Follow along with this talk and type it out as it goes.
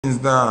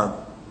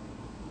dog.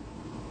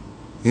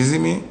 You see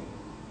me?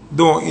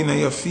 Don't inner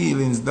your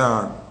feelings,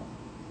 dog.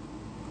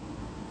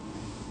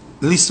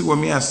 Listen what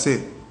me I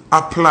say.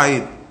 Apply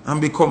it and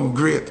become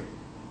great.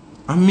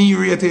 And me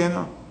rate you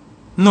know.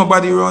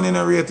 Nobody running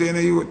a rate you know,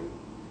 youth.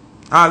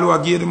 All who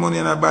I give the money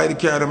and I buy the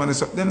car them and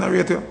stuff, them not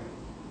rate you.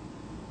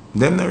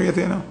 Them not rate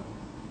you know.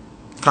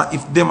 Because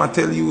if them I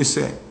tell you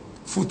say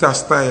Foota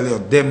style you,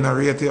 them not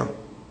rate you.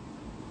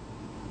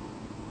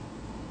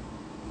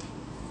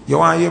 You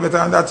want to hear better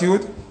than that,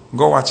 youth?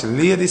 Go watch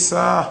Ladies,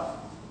 sir.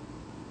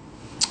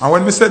 And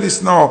when me say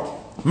this now,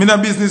 me no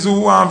business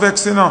who want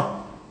vex, you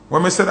know.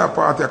 When me say that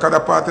party, because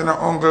that party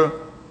na uncle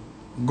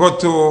go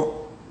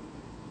to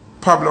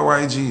Pablo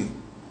YG.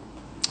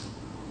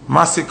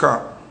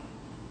 Massacre.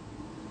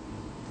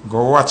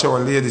 Go watch our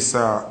Ladies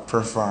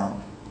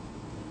perform.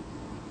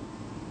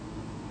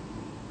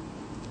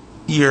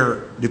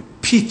 Hear the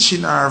pitch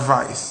in our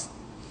voice.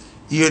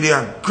 Hear the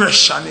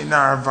aggression in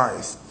our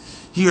voice.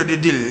 Hear the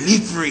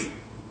delivery.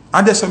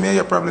 And that's what me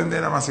your problem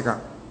there,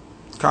 Massacre.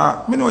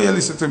 Because me know you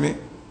listen to me.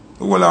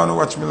 Who will want to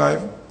watch me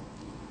live?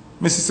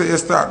 Me say you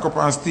start go up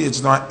on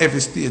stage now, every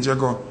stage you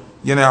go,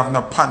 you don't have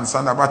no pants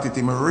and a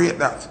body. Me rate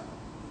that.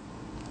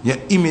 Your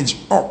image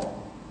up.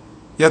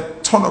 You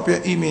turn up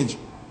your image.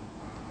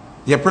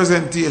 Your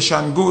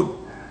presentation good.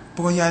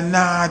 But you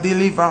not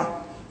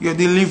deliver. Your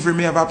delivery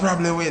me have a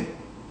problem with.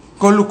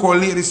 Go look how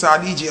Ladies are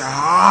DJ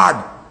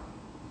hard.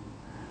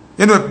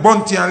 You know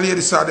Bunty and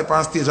Ladies are up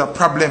on stage a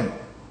problem.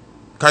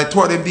 Because I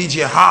told them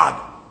DJ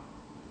hard.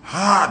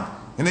 Hard.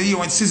 You know you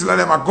when Sizzler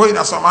them are going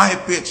at some high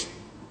pitch.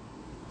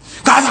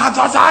 Because I'm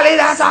totally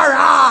that's a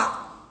rock.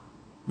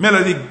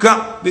 Melody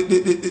got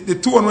the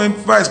tone when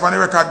voice on the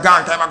record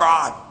gone time ago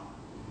hard.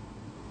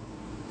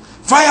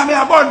 Fire me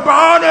a bun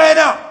pound right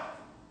now.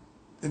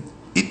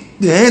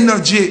 The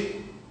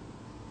energy.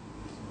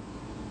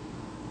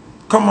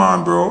 Come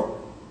on, bro.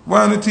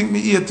 Why do you think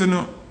me here to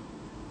know?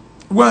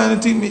 Why do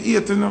you think me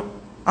here to know?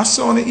 I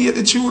saw you hear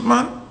the truth,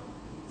 man.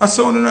 I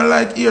saw you not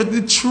like hear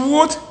the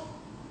truth.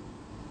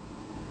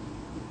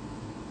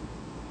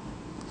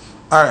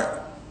 Alright.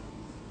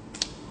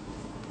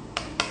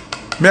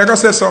 Me I go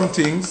say some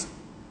things.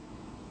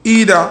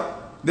 Either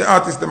the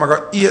artist them are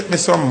going to hate me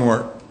some more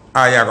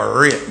or you are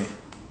going to rate me.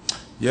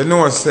 You know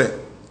what I say?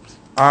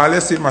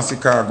 Let's see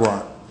Massacre go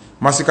on.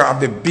 Massacre have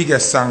the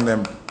biggest song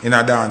them in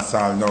a dance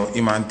hall now,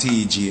 him and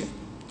TJ.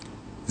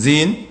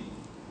 Zine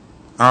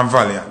and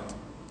Valiant.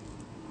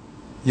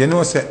 You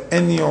know say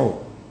anyhow,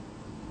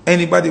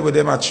 anybody with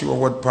them at you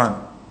word pan,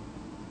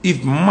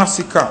 if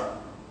Massacre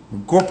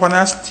go up on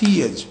a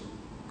stage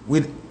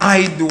with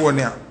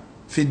Idonia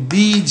for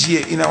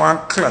DJ in a one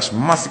clash,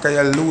 Massacre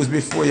you lose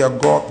before you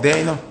go up there,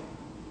 you know.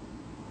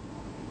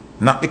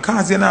 Not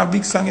because you're not a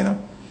big song, you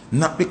know.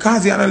 Not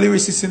because you're not a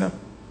lyricist, you know.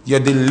 Your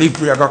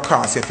delivery you got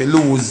cost you if you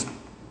lose.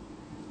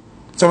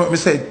 So let me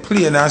say it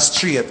plain and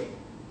straight.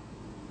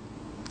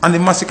 And the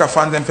Massacre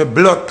fans them for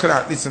blood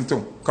clot listen to.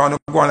 Because they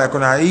go on like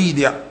an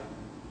idiot.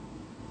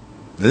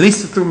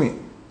 Listen to me.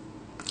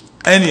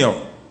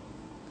 Anyhow.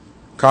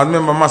 Because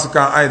remember Massacre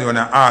and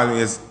Idonia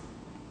always,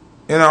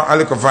 you know, a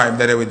little vibe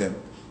there with them.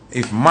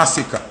 If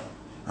Massacre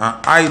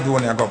and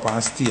Idonia go up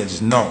on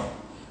stage now,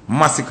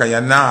 Massacre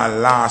you not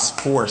last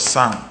 4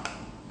 songs.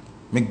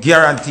 Me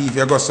guarantee if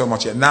you go so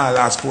much, you not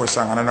last 4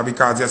 songs. And not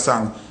because your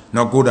song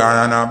not good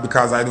or not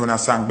because Idonia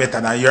song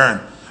better than yours.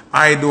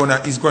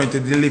 Idonia is going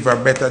to deliver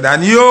better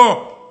than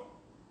you.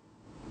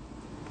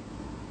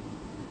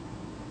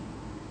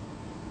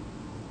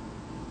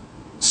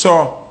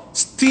 So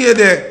stay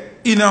there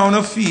in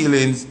our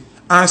feelings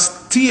and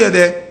stay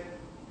there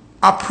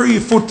a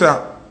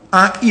pre-Foota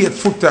and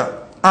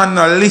 8-Foota and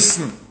now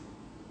listen.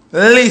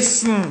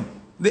 Listen.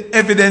 The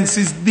evidence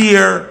is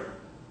there.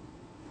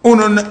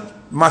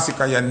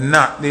 Massacre, you're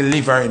not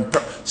delivering.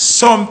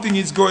 Something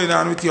is going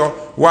on with you.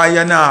 Why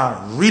you're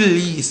not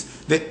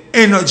release the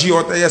energy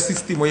out of your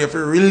system where you have to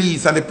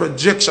release and the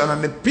projection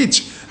and the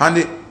pitch and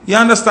the, you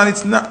understand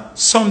it's not,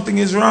 something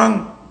is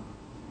wrong.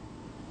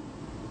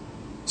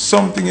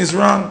 Something is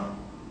wrong.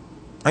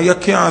 And you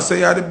can't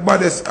say you're the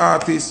baddest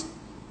artist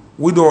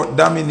without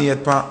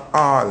dominate on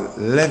all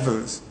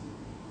levels.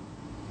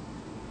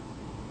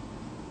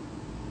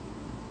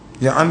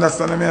 You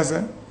understand what I'm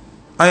saying?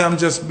 I am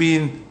just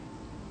being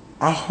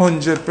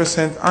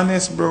 100%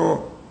 honest,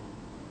 bro.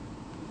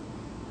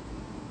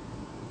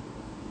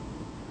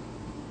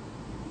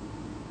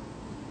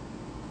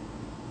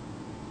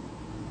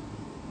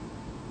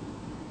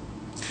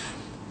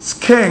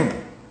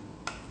 Skeng,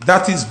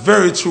 that is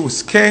very true.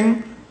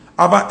 Skeng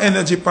have an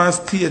energy on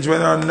stage when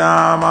they're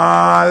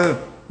normal.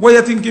 Why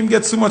you think him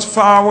get so much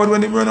forward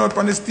when he run out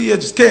on the stage?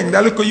 Skeng,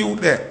 that look at you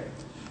there.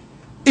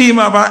 Him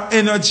have an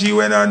energy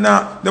when they're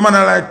not. The man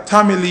are like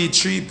Tommy Lee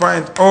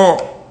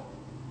 3.0.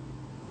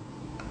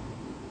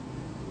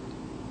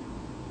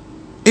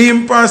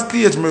 Him on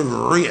stage, me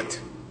rate.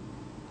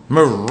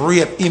 Me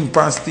rate him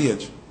on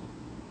stage.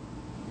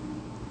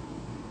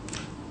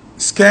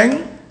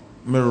 Skeng,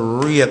 me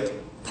rate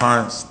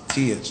on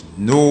stage.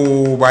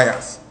 No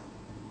bias.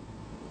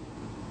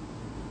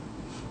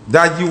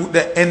 That you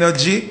the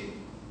energy.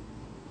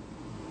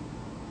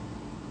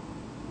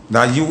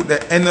 That you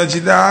the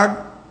energy, dog.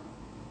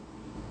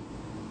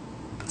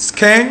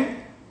 Skeng.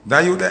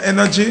 That you the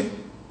energy.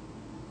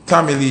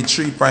 Tommy Lee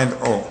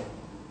 3.0.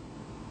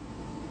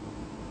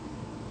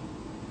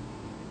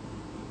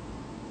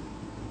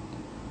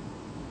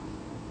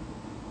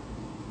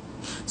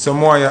 So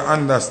more you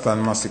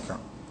understand, Massacre.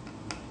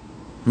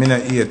 Me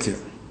not hate you.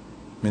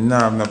 Me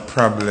not have no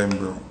problem,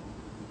 bro.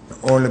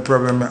 The only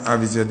problem I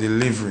have is your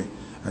delivery.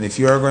 And if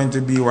you are going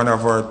to be one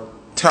of our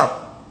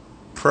top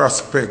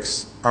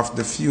prospects of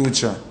the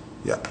future,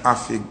 you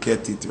have to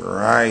get it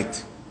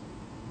right.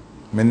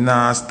 Me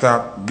not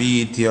stop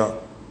beat you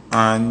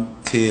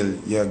until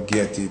you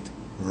get it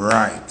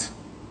right.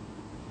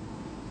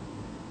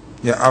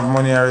 You have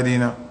money already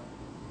now,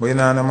 but you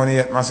don't have no money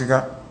yet,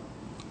 Massacre.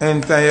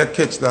 Anytime you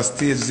catch the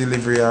stage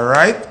delivery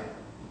right,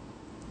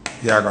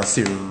 you're going to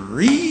see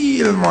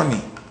real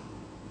money.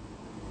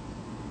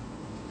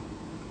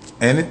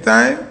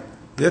 Anytime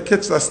you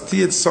catch the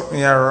stage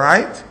something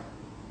right,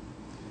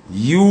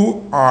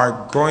 you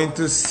are going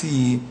to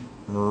see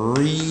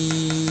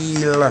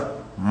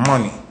real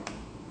money.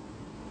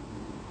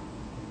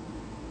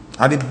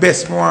 And the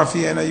best more for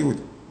you in the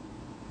youth.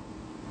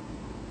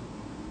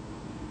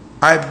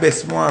 I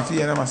best more for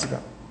you in the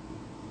Massacre.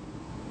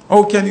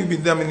 How can you be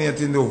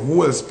dominating the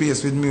whole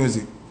space with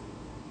music?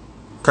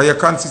 Because you're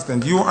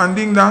consistent. You and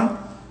Ding Dong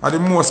are the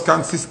most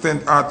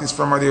consistent artists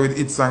from there with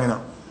hit song, you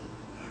know.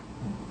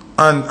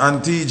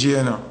 And TJ,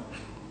 you know.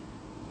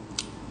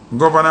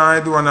 Governor, I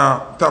do want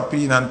to tap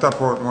in and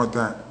tap out more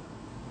time.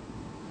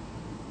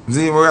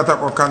 See, we talk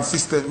about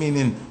consistent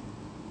meaning,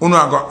 you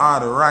know, got all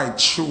the right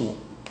through.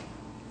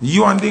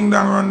 You and Ding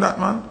Dong run that,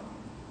 man.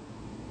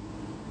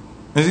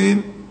 You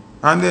see?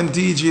 And then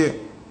TJ.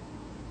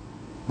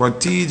 But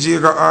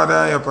TJ got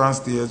order up on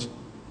stage.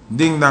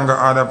 Ding Dong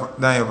got order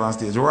up on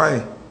stage.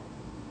 Why?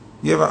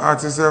 You ever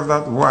ask yourself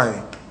that?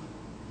 Why?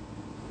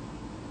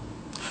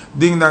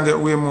 Ding Dong get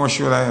way more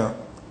show than you.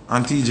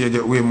 And TJ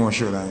get way more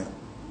show than you.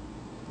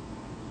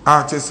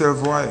 Ask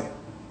yourself why.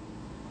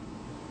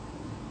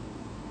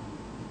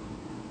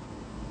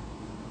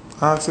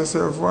 Ask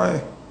yourself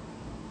why.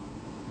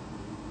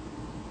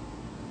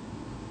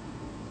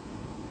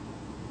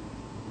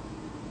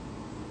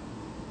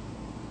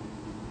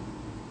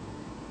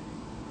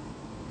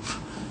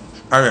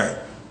 Alright.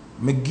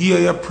 Me give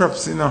you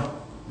props, you know.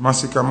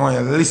 Massacre, more you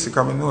listen,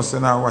 because I know so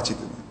now watch it.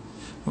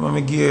 You know.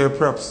 Me give you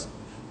props.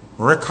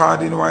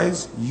 Recording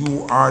wise,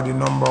 you are the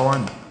number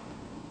one.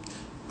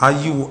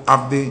 And you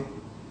have the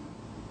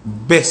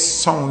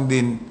best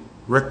sounding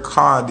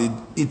recorded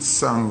hit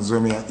songs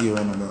when we are hearing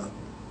another.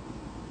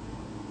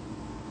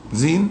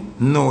 Zine?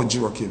 No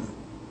joke, you know.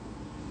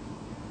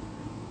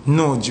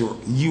 No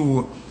joke.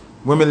 You,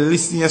 when me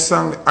listen to your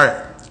song,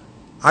 alright.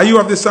 And you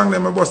have the song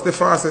that me bust the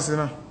fastest, you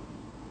know.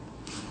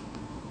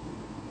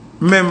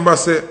 Remember,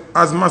 say,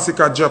 as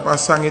Massacre drop a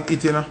song, it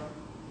hit, you know.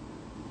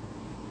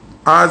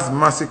 As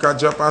Massacre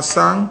drop a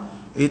song,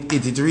 it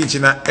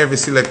reaching at every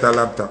selector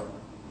laptop.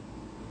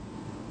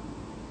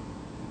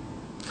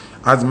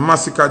 As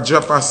Massacre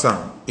drop a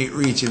song, it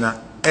reaching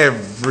at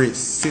every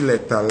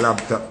selector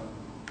laptop.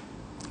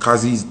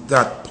 Because he's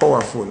that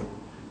powerful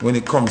when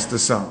it comes to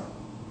song.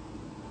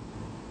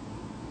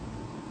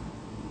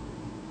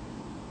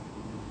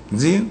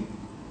 See?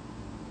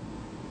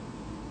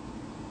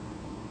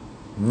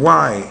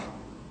 Why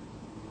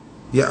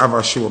you have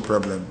a show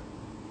problem?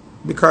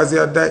 Because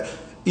you die.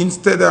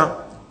 Instead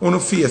of you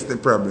face the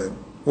problem,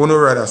 you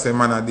rather say,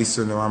 man, this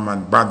one,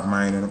 man, bad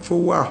mind. For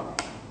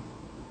what?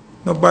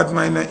 No bad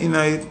mind in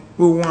it.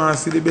 We want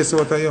to see the best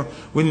out of you.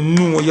 We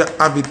know you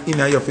have it in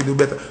you to do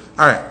better.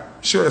 Alright,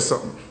 show you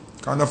something.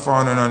 Because no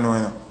fun, no know,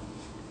 you know.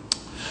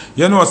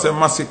 You know, say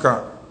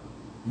Massacre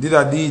did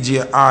a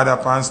DJ hard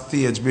up on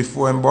stage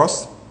before him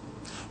boss.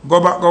 Go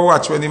back, go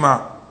watch when him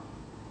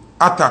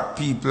attack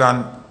people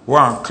and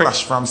want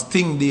clash from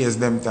Sting days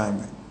them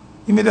time.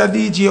 He made a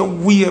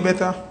DJ way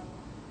better.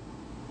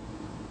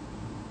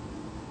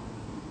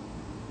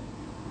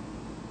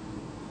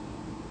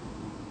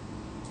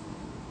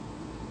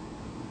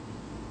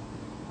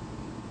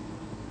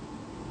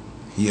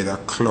 Hear the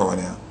clown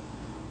here.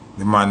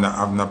 The man that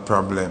have no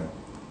problem.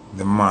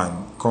 The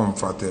man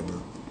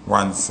comfortable.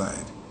 One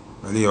side.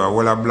 Well, you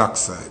have a black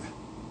side.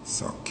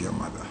 Suck your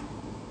mother.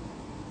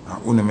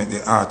 And only make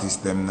the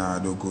artists them now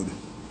do good.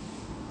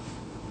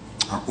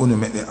 And only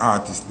make the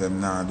artists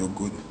them now do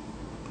good.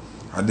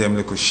 And them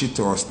little shit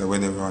house the way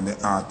they run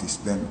the artists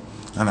them.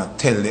 And I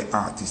tell the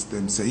artists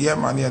them, say, yeah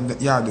man,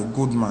 you're the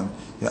good man.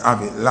 You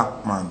have it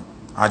locked, man.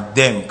 And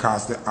them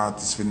cause the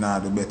artists for now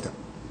do better.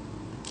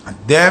 And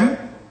them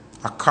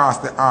I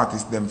cast the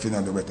artists them for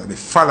not do better. The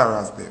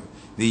followers them.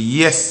 The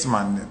yes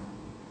man them.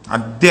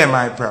 And them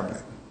are the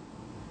problem.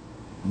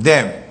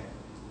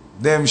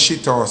 Them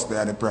shit house they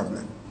are the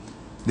problem.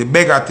 The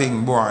bigger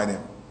thing boy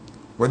them.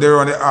 When they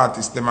run the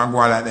artists them and go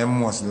like them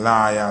most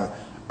loyal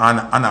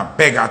and a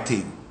bigger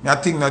thing. I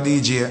think no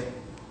DJ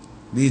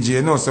DJ,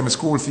 you know, some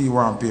school fee you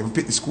want pay.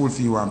 Pick the school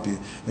fee you want pay.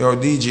 Yo,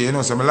 DJ, you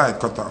know, some light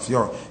cut off.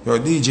 Yo,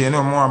 DJ, you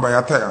know, more buy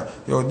a tire.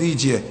 Yo,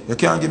 DJ, you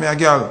can't give me a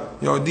girl.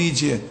 Yo,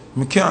 DJ,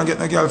 me can't get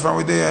no girl from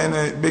with there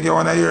and beg you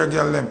want to hear a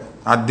girl them.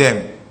 At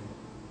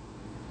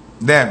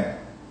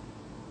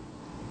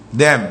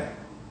them.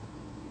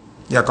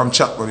 Yeah, come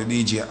chat with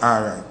the DJ,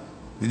 alright.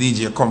 The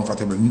DJ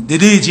comfortable. The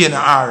DJ in the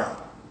alright.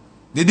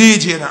 The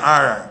DJ in the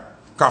alright.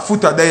 Because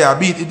Foota there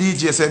beat the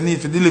DJ said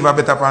need to deliver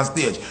better on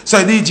stage.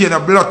 So the DJ in a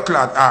blood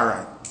clot,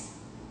 alright.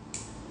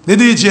 The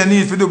DJ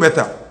need to do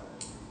better.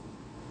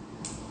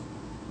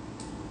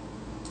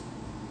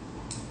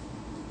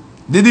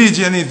 The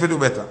DJ need to do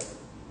better.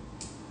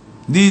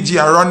 DJ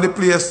run the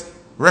place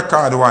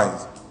record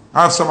wise.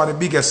 I have some of the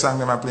biggest songs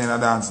that I play in a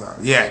dancer.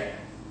 Yeah.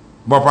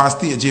 But on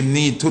stage him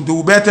need to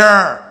do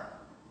better.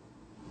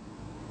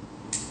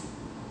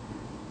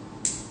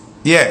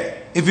 Yeah.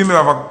 If you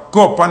ever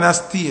go up on a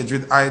stage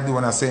with I do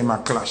and I say my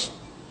clash,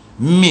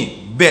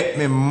 me bet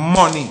me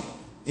money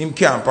him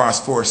can't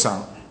pass 4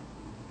 songs.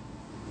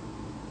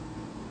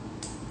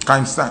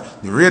 Can't stand.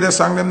 The radio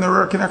song them never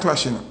work in a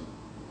clash, you know.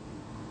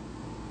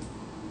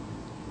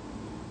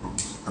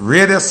 A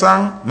radio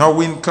song no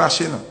win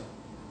clash, you know.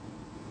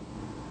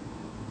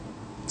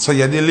 So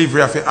your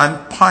delivery of it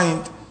on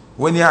point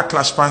when you are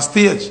clash on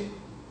stage.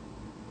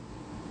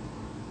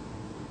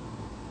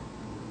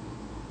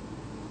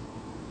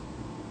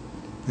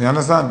 You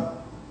understand?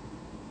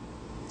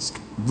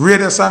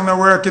 Radio song no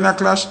work in a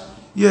clash.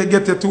 You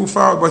get it too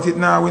far, but it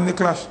now win the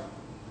clash.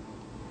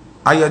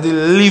 And your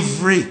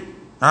delivery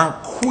and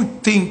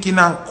quick thinking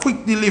and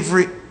quick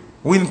delivery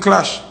win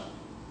clash.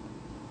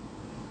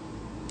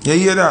 You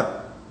hear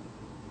that?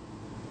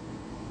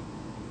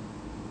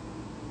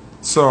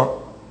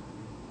 So,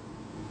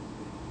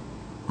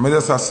 I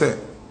just say,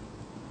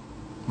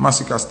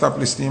 Massacre stop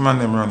listening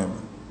and them running.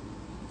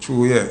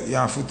 True,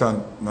 yeah,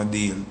 Foota no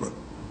deal, but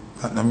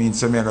that no mean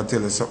me I gotta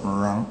tell you something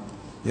wrong.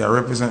 You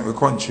represent the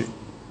country.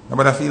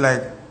 But I feel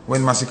like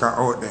when Massacre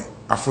out there,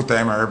 a Foota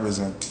I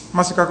represent.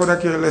 Massacre could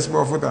have care less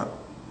about Foota.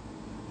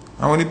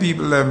 And when the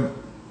people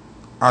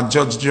are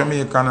judge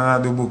Jamaican and I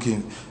do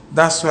booking,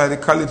 that's why the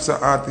Calypso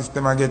artists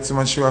them get so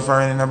much show of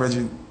foreign in a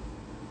budget.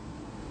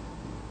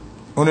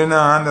 You don't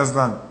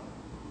understand.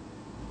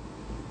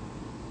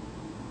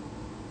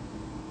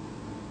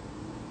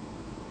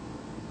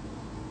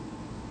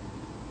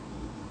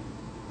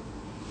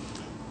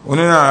 You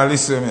don't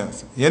listen to me.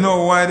 You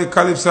know why the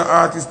Calypso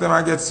artists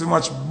them get so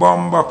much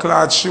bomber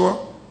clad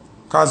show?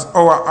 Because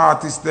our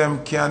artists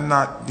them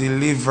cannot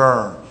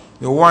deliver.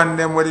 The one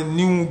them with the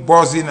new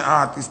buzzing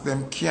artists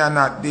them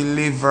cannot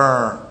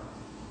deliver.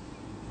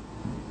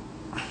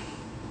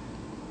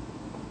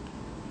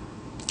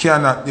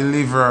 Cannot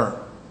deliver.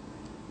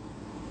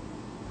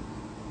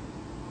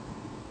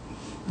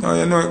 No,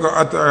 you know it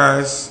got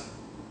authorized.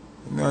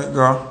 You know it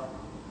got.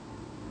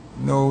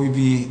 No, we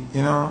be,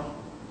 you know.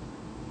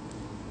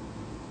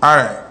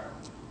 Alright.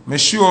 Me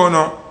sure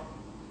no.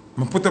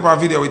 Me put up a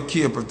video with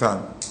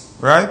Capleton.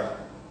 Right?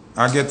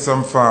 I get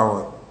some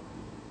forward.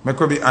 Me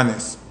could be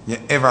honest. You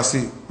ever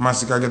see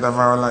Massacre get a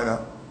viral like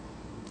that?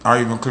 Or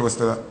even close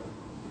to that?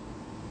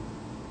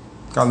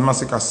 Because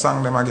Massacre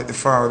sang them I get the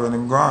forward when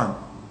him gone.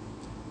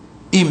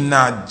 Him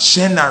not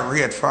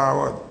generate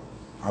forward.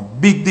 A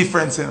big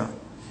difference, you know.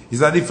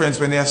 It's a difference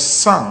when you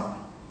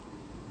song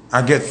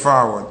I get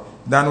forward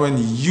than when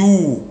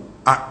you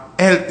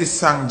help the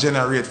song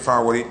generate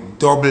forward, it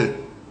double.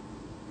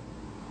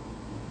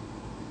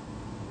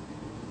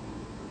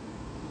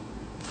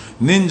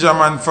 Ninja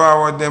Man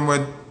forward them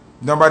when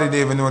nobody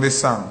they even know the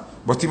song.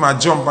 But him a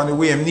jump on the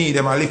way him need,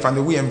 him a lift on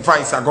the way him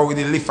vice, I go with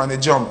the lift and the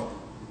jump.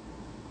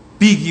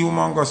 Big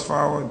humongous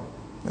forward.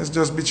 Let's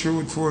just be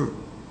truthful.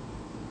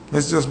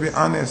 Let's just be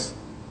honest.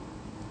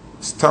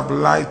 Stop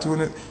lying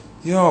to it.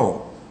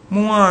 Yo, I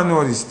want to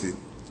know this thing.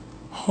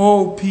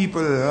 How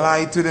people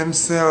lie to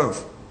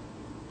themselves.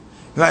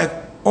 Like,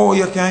 oh,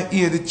 you can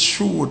hear the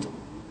truth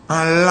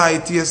and lie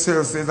to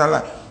yourself. Says a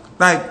lie.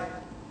 Like,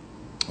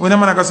 when a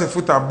man go say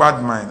Foota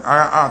bad mind, or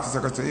an artist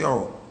I go say,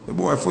 yo, the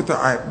boy Foota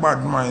I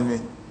bad mind me,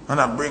 and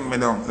I bring me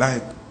down.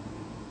 Like,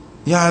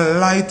 you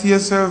lie to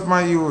yourself,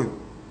 my youth.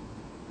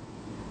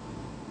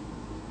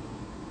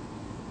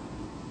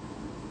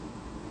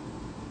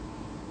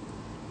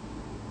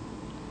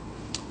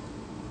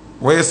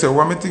 What you say,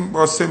 what me think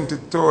about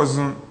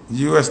 70,000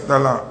 US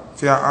dollar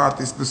for your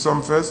artist to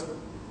some first?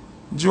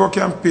 Joe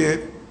can pay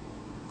it.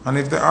 And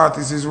if the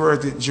artist is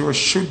worth it, Joe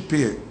should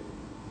pay it.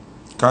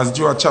 Because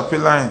Joe a choppy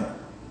line.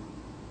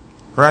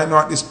 Right now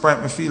at this point,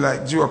 I feel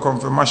like Joe come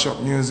for mash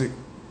up music.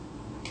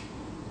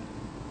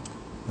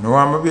 You know what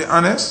I'm going to be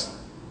honest?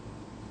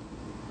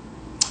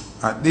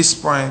 At this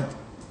point,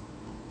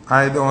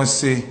 I don't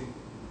see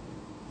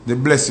the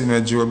blessing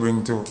that Joe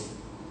bring to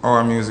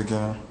our music, you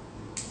know.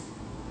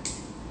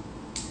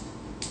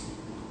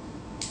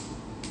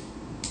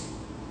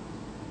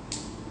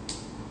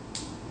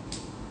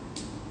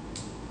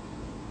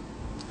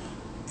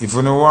 If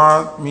you don't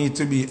want me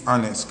to be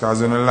honest,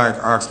 because you don't like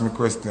ask me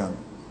question,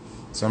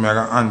 so I'm going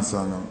to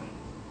answer now.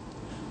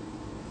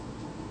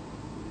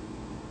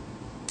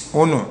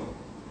 Oh no,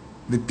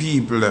 the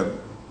people them.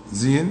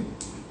 Zin,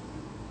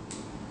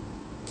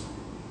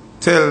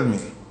 tell me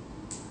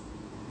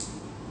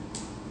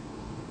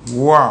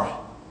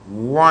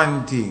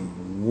one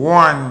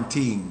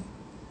thing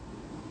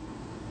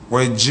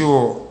what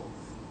Joe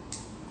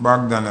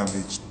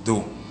Bogdanovich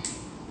do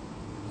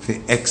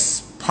to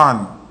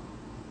expand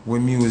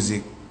with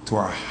music to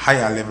a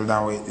higher level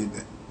than what it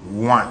did.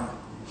 One.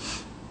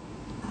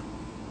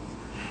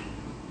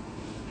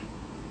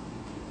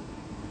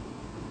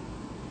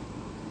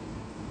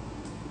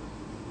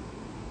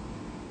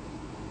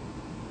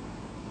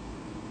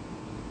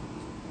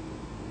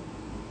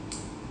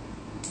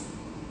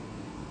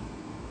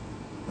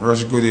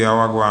 Rush Goody, how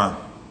I go on?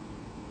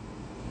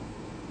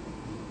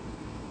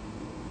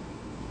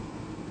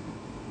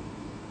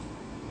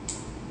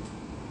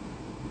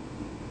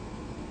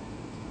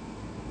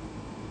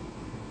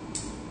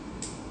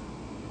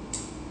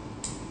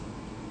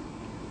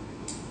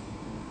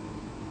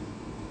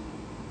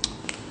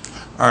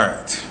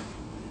 Alright.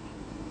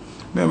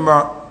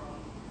 Remember,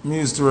 me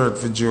used to work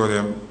for Joe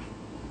them.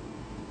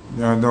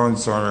 They are down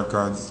some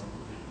records.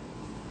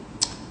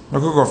 I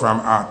could go from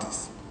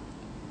artists.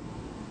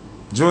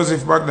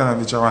 Joseph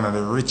Bogdanovich is one of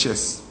the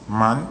richest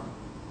man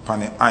on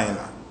the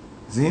island.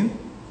 See?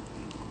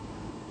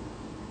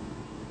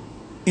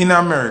 In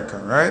America,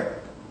 right?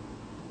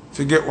 If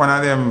you get one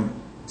of them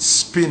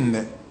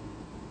spin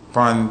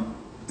on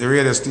the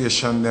radio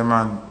station, them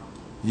and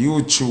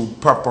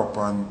YouTube pop up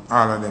and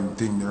all of them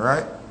things,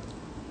 right?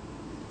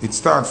 It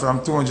starts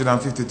from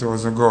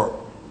 250,000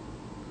 go.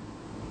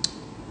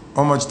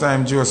 How much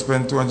time Joe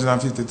spent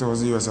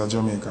 250,000 US at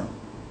Jamaica?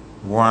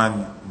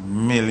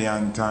 1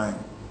 million times.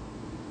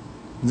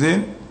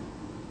 See?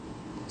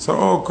 So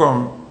how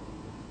come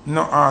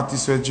no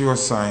artist with Joe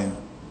sign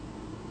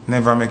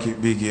never make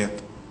it big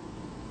yet?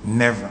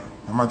 Never.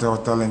 No matter how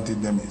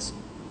talented them is.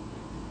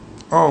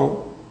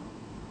 Oh,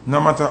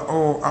 no matter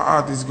how an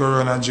artist go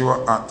around a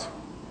Joe art,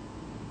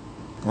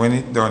 when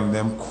it done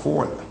them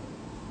cool.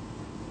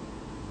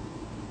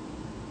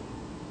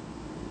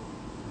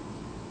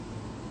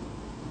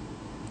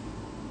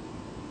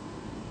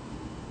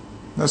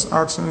 Just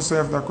ask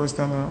yourself that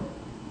question now.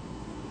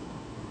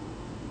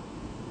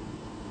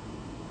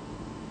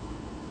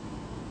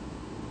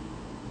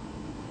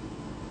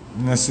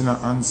 You see no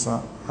answer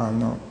or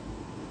no.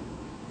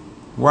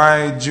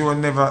 Why Joe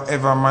never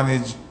ever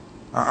manage an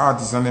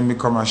artist and then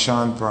become a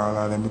Sean Paul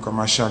or then become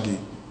a Shaggy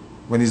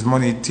when his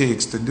money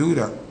takes to do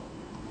that?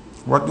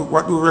 What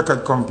do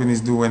record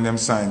companies do when them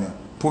sign you?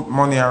 Put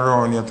money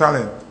around your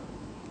talent.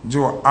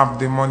 Joe have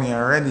the money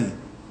already.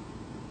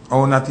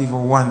 Or not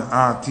even one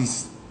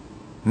artist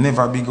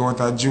never big out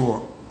a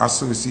Joe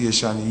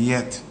association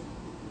yet.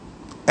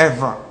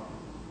 Ever.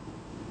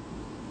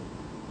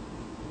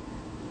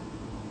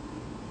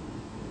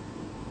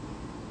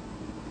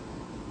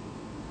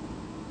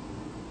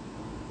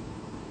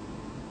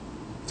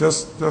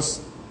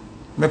 Just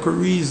make a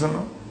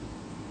reason.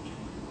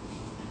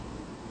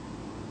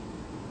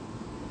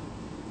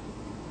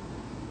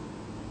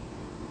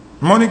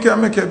 Money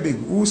can make you big.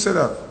 Who said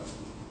that?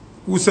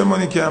 Who said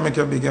money can make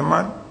you big,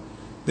 man?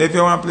 If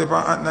you want to play for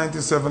at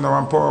 97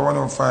 or Power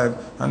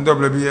 105 and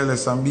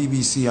WBLS and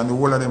BBC and the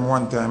whole of them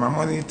one time, and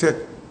money take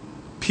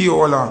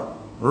Piola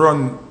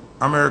run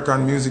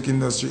American music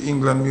industry,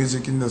 England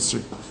music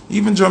industry,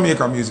 even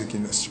Jamaica music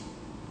industry.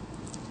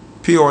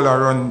 Piola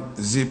run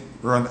Zip,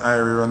 run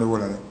Irie, run the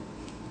whole of them.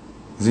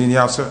 Then you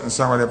have certain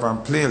songs of them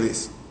on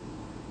playlist.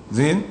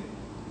 Then,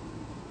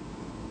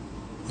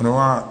 you don't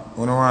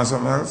want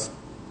something else?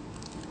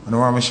 You don't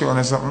want me to show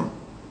you something?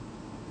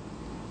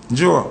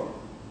 Joe,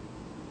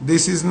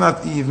 this is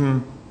not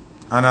even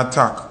an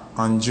attack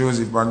on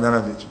Joseph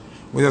Bogdanovich.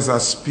 We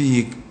just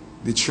speak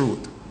the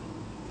truth.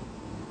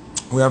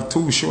 We have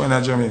 2 shows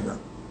in Jamaica.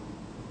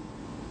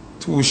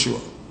 2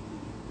 shows.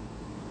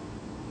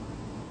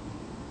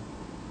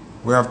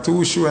 We have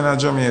 2 shows in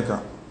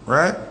Jamaica,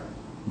 right?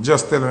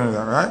 Just telling you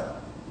that, right?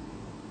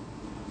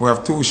 We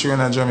have 2 shows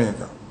in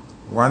Jamaica.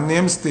 One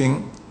named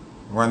Sting,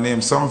 one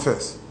named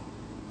Sumfest.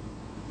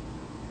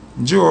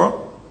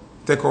 Joe,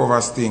 take over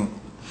Sting.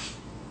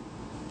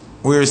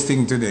 Where is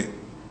Sting today?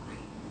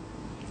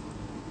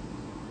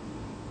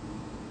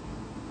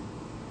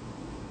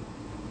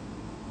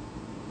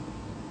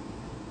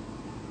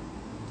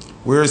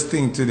 Where is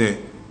Sting today?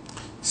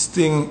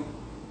 Sting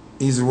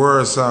is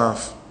worse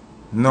off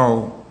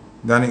now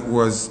than it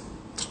was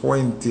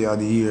 20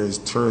 odd years,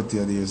 30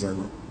 odd years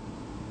ago.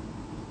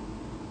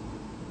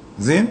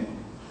 Zin?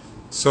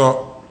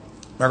 So,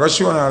 I'm going to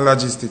show you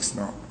logistics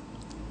now.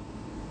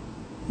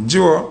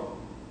 Joe,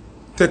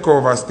 take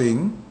over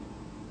Sting,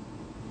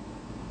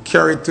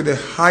 carry it to the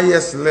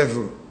highest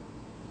level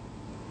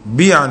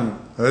beyond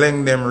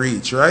letting them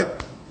reach, right?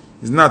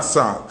 It's not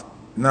salt.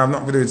 No, I'm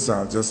not going to do it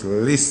salt. Just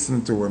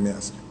listen to what I'm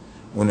asking.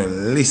 I want to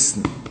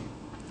listen.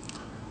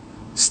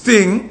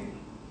 Sting,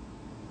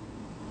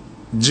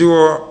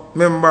 Joe,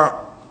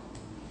 remember,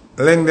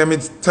 letting them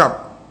it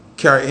top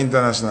carry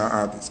international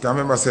artists. Can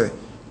remember say,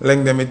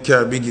 letting them it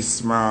carry Biggie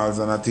Smalls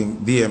and I think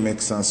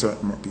DMX and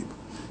certain more people.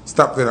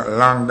 Stop with that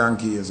long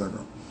donkey years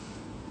ago.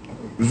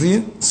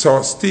 See?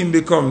 So Sting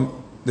become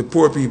the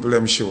poor people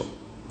them show.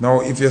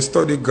 Now if you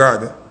study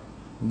God,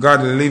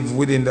 God live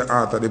within the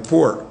heart of the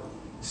poor.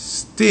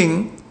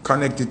 Sting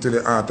connected to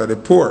the heart of the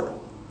poor.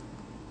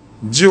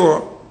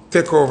 Joe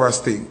take over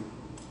Sting.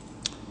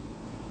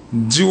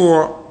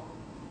 Joe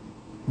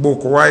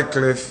book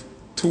Wycliffe,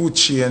 2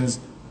 Chainz,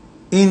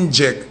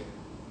 inject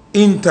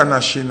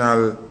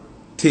international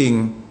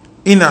thing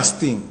in a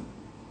Sting.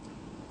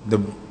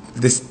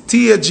 The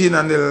staging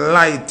and the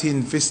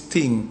lighting for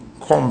Sting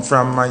come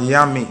from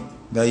Miami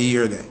that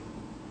year there.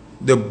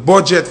 The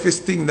budget for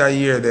Sting that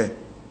year there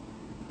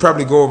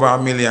probably go over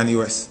 $1 million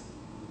US.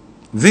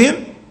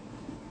 Then,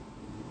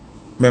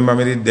 remember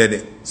me did dead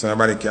it, so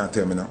nobody can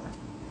tell me now.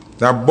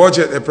 That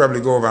budget they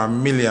probably go over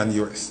 $1 million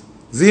US.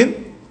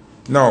 Then,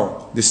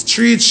 now the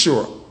street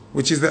show,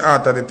 which is the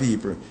art of the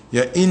people,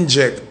 you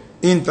inject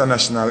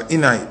international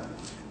in it.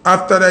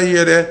 After that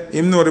year there,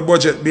 him know the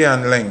budget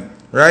beyond length,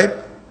 right?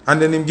 And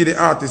then him give the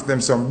artists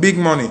them some big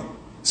money.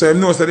 So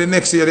him knows that the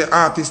next year the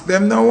artists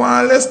them now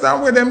want less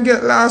than what them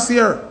get last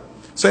year.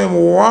 So him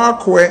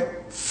walk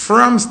away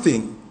from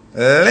Sting,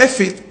 left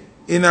it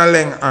in a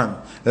Leng hand.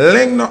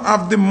 Leng not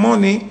have the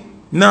money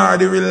nor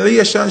the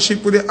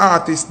relationship with the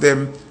artists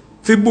them.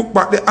 If you book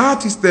back the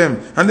artists them,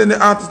 and then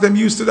the artists them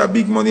used to that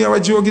big money our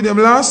Joe give them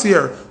last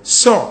year.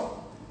 So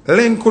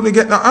Leng couldn't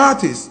get the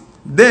artist.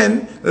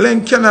 Then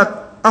Leng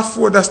cannot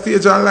afford the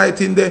stage and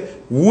lighting there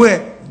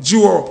where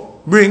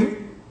Joe bring.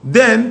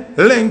 Then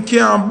Leng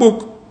can't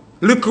book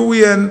Look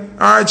Wayne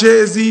or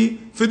Jay-Z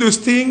for this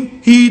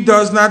thing. He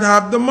does not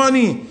have the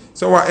money.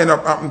 So what end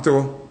up happening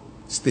to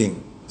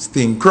Sting?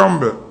 Sting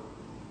crumble.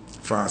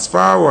 Fast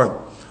forward.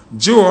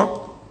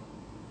 Joe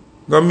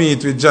go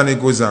meet with Johnny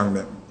Guzang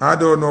them. I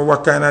don't know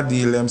what kind of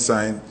deal them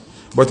sign,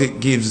 but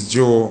it gives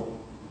Joe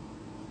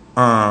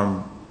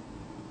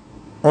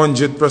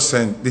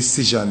 100%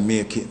 decision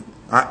making.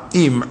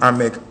 I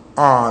make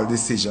all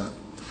decision.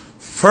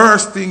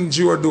 First thing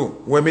Joe do,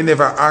 when me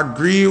never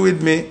agree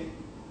with me,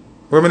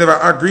 when me never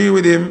agree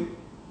with him,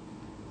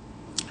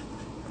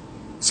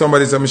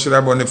 somebody said me should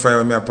have boned the fire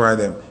when me apply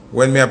them.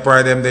 When me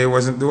apply them, they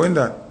wasn't doing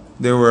that.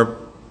 They were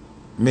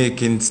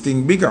making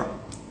Sting bigger.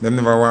 They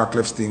never walk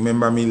left Sting.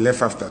 Remember me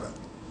left after that.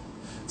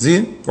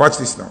 See? Watch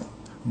this now.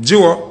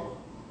 Joe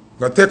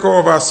got take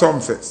over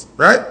Sumfest,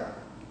 right?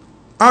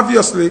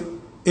 Obviously,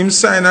 him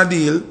sign a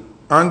deal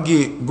and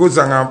give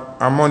Guzang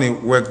a money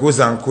where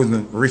Guzang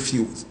couldn't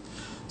refuse.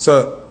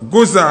 So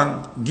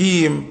Guzang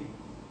give him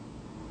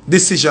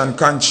decision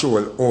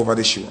control over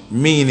the show,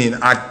 meaning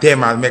at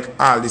them I'll make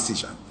all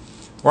decision.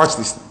 Watch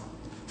this now.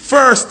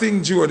 First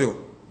thing Joe do,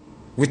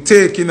 we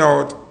taking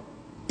out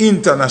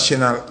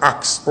international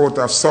acts out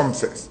of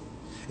Sumfest.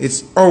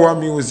 It's our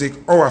music,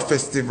 our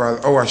festival,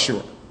 our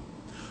show.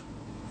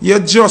 You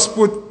just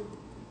put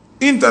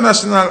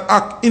international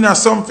act in a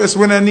Sumfest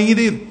when I need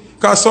it.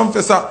 Because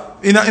Sumfest are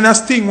in a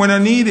Sting when I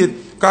need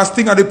it. Because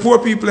Sting are the poor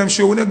people I'm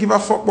sure. We don't give a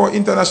fuck about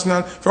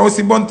international. From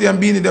Usi Bunty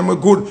and Beanie them we're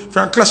good.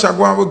 From Clash are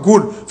going we're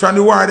good. From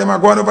the War them are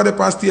going over the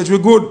past stage we're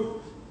good.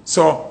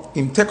 So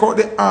him take out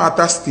the art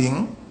of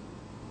Sting.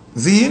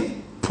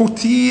 Zine,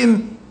 put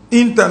in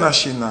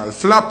international,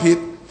 flap it.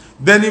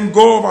 Then him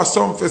go over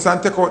Sumfest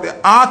and take out the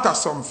art of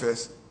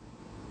Sumfest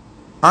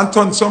and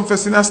turn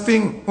Sumfest in a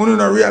Sting. You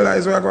don't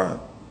realize where I'm going.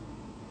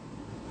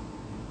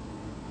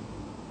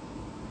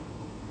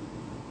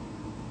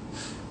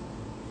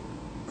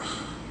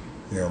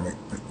 You know,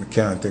 I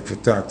can't take for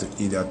talk to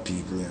idiot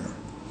people, you know.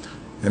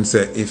 Them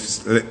say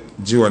if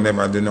Joe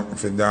never do nothing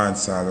for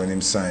dancehall when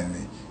him sign me.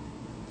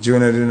 Joe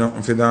never do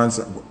nothing for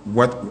dancehall.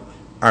 What?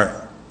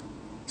 Alright.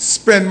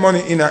 Spend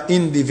money in an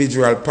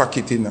individual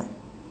pocket, you know.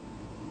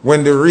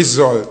 When the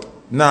result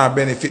now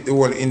benefit the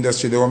whole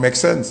industry, they won't make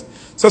sense.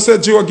 So say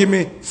Joe give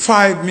me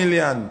 $5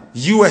 million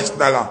US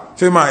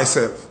for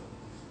myself.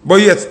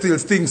 But yet still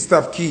Sting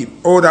stuff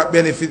keep. How that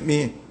benefit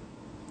me?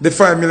 The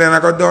 $5 million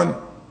I got done.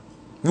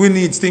 We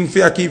need Sting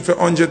for keep for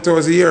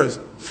 100,000 years.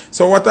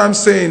 So what I'm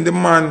saying, the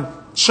man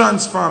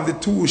transform the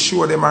two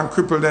show them and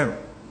cripple them.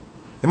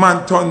 The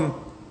man turn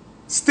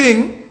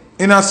Sting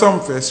in a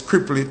Sumfest,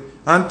 cripple it,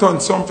 and turn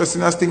Sumfest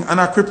in a Sting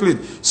and I cripple it.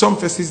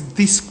 Sumfest is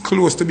this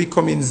close to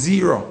becoming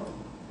zero.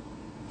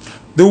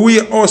 The way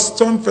us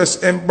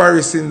Sumfest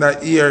embarrassing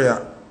that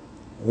area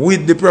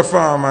with the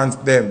performance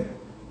them.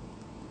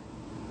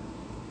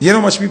 You know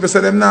how much people say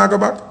them now go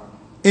back?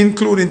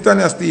 Including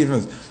Tanya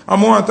Stevens. I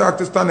want to talk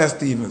to Tanya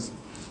Stevens.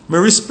 I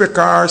respect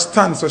her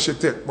stand so she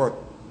take, but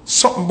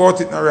something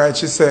about it not right.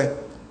 She say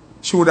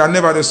she would have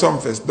never do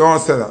Sumfest. Don't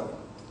say that.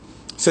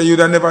 Say you would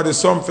have never do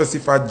Sumfest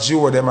if a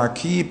Joe them a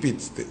keep it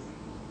still.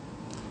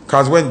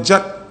 Because when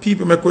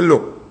people make we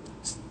look,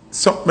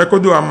 make we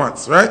do a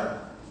maths, right?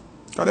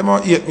 Because they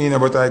might hate me,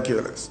 but I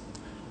care less.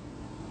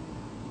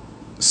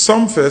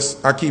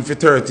 Sumfest I keep for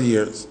 30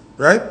 years,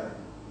 right?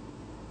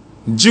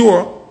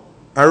 Joe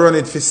I run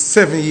it for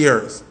 7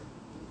 years.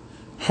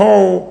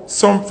 How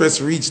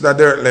Sumfest reached that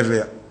dirt level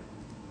here?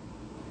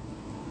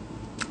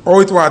 How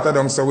it watered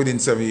down so within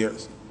 7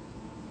 years?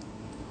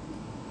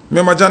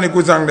 Remember Johnny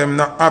Guzang them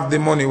not have the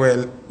money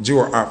where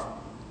Joe have.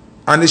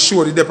 And the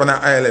show the dep on a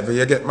high level.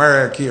 You get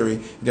Mariah Carey,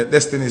 you get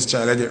Destiny's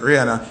Child, you get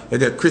Rihanna, you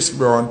get Chris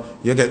Brown,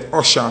 you get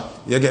Usher,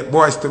 you get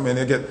Boys to Men,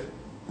 you get...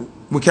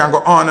 We can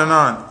go on and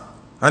on.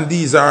 And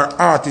these are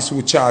artists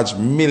who charge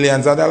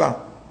millions of dollars.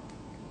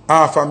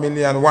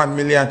 $500,000, $1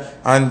 million,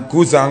 and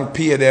Guzang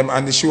pay them,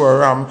 and the show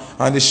ran,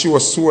 and the show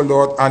sold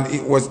out, and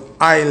it was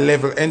high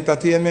level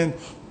entertainment.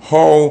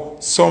 How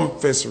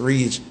Sumfest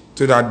reached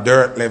to that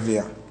dirt level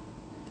here?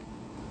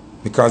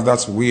 Because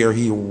that's where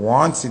he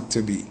wants it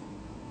to be.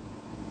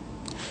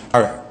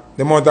 Alright,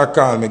 the mother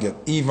call me get.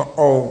 Even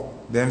how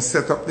them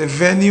set up the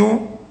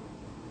venue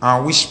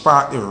and which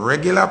part the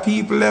regular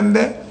people them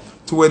there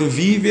to where the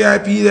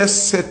VVIP they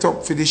set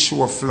up for the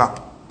show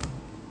flop.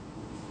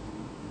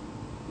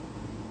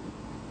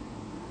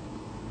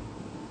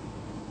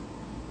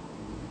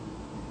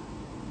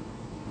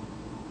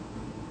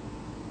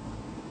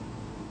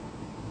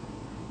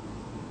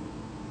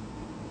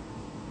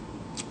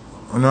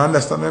 You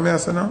understand what I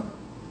say now?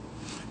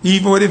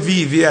 Even with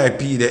the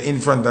VVIP there in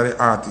front of the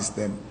artist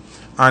them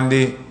and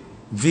the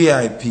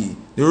VIP,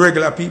 the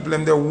regular people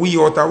them, they're way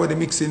out of the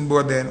mixing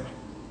board then.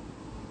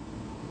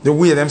 The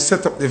way them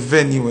set up the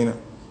venue, you know,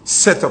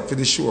 set up for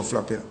the show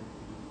flop, you know.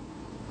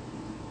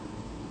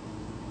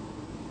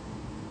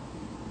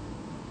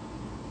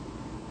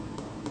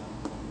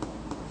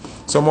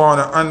 So I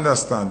want to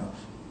understand.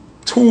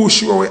 2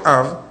 shows we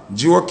have,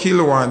 Joe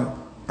kill one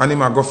and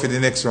him a go for the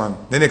next one.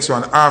 The next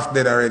one half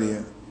dead already. You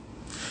know.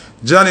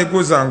 Johnny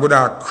Guzang go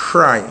there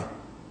cry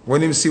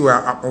when him see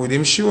what happened with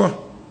him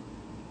show.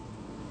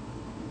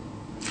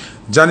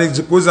 Johnny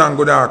Guzang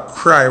go there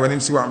cry when him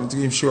see what happened to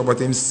him show,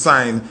 but him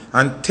sign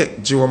and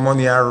take Joe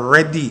money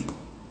already.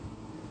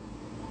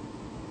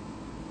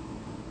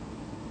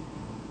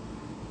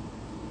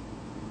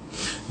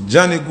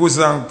 Johnny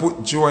Guzang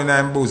put Joe in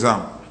his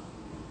bosom.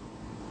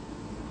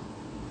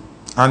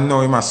 And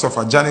now he must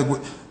suffer.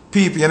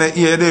 People, you know,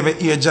 hear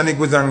Johnny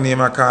Guzang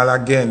name I call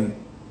again.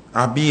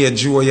 I be a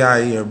Joe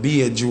here,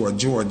 be a Joe.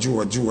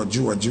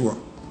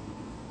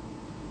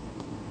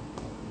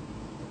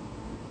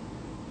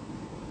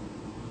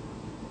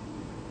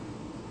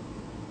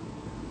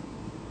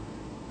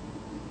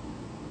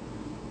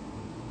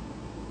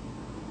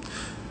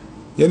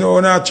 You know,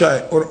 when I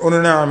try,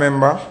 when I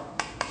remember,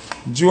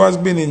 Joe has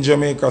been in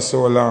Jamaica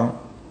so long.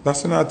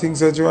 That's not things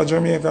that Joe is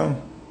Jamaican.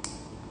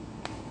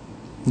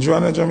 Joe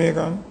is not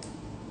Jamaican.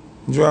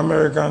 Joe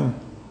American.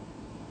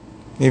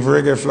 If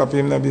reggae flop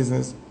him in the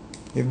business.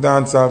 If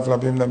dancehall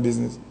flop him in the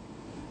business.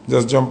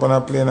 Just jump on a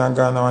plane and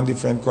go to a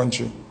different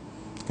country.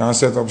 Can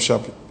set up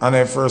shop. And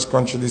the first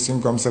country this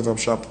income set up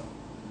shop.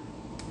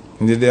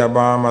 In the day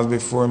Bahamas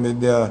before, in the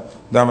day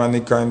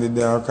Dominica, in the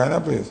day all kind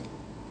of place.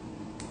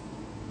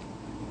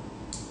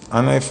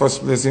 And the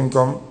first place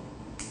income.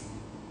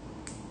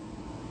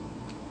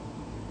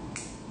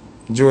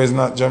 Joe is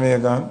not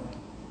Jamaican.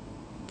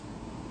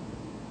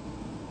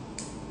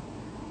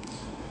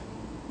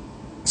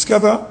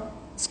 Scatter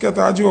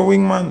Joe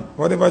wingman.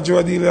 Whatever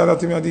Joe deal with,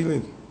 that him I deal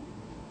with.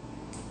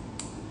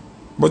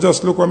 But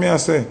just look what me I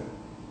say.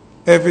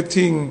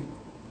 Everything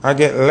I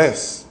get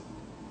less.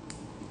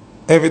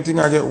 Everything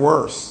I get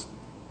worse.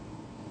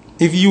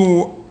 If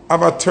you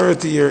have a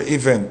 30-year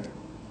event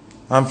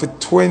and for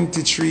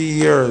 23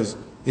 years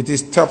it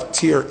is top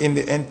tier in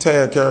the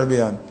entire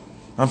Caribbean,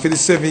 and for the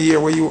 7th year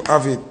where you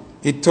have it,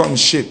 it turns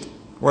shit.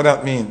 What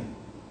that mean?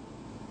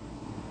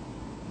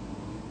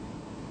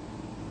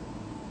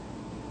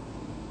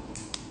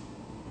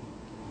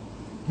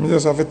 I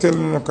just have to tell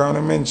you, because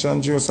I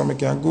mention Joe so I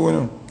can go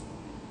now.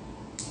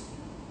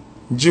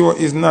 Joe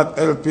is not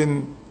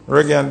helping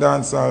reggae and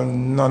dancehall,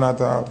 none at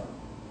all.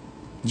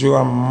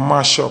 Joe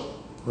mash up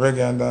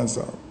reggae and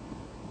dancehall.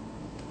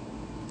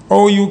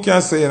 How you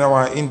can say you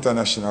know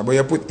international, but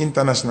you put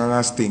international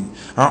as thing.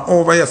 And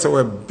over here, so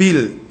we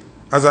build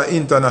as an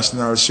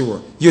international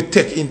show. You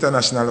take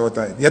international out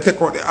of it. You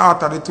take out the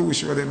art of the 2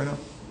 show them, you know.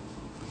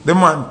 The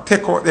man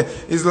take out the...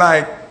 It's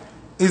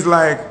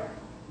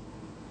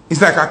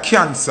like a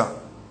cancer.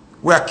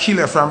 We are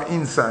killer from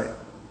inside.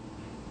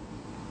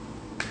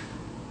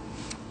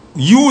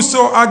 You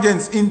so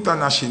against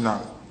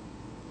international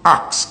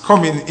acts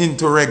coming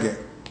into reggae.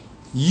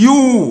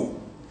 You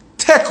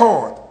take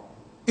out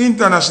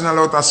international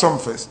out of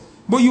Sumfest.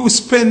 But you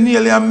spend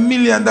nearly $1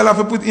 million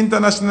to put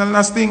international in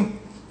a Sting.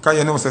 Because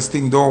you know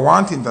Sting don't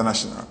want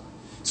international.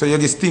 So you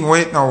get Sting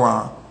wait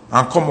now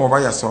and come over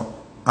here so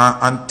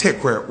and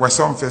take where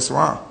Sumfest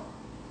want.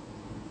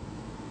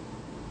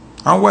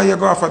 And why you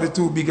go for the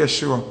 2 biggest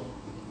show?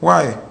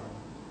 Why?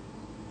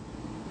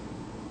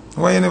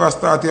 Why you never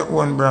start your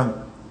own brand?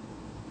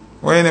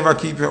 Why you never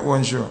keep your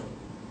own show?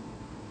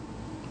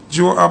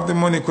 Joe have the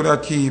money could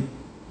have keep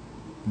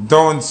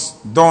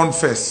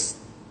Downfest.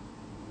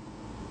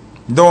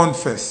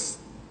 Downfest.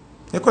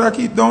 You could have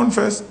keep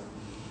Downfest.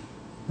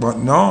 But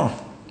no.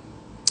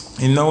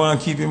 He no want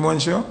to keep him one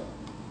show.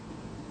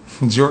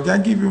 Joe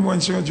can keep him one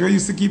show. Joe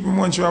used to keep him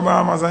one show at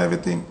Bahamas and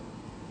everything.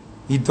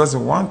 He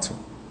doesn't want to.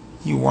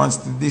 He wants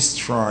to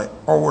destroy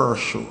our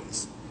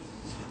shows.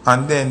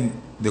 And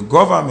then the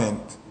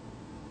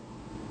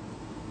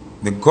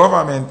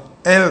government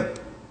help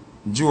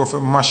Joe for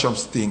mash up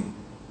thing.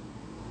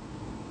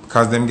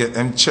 Because them get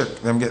them check,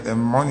 them get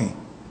them money.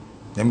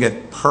 Them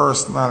get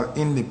personal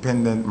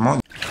independent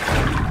money.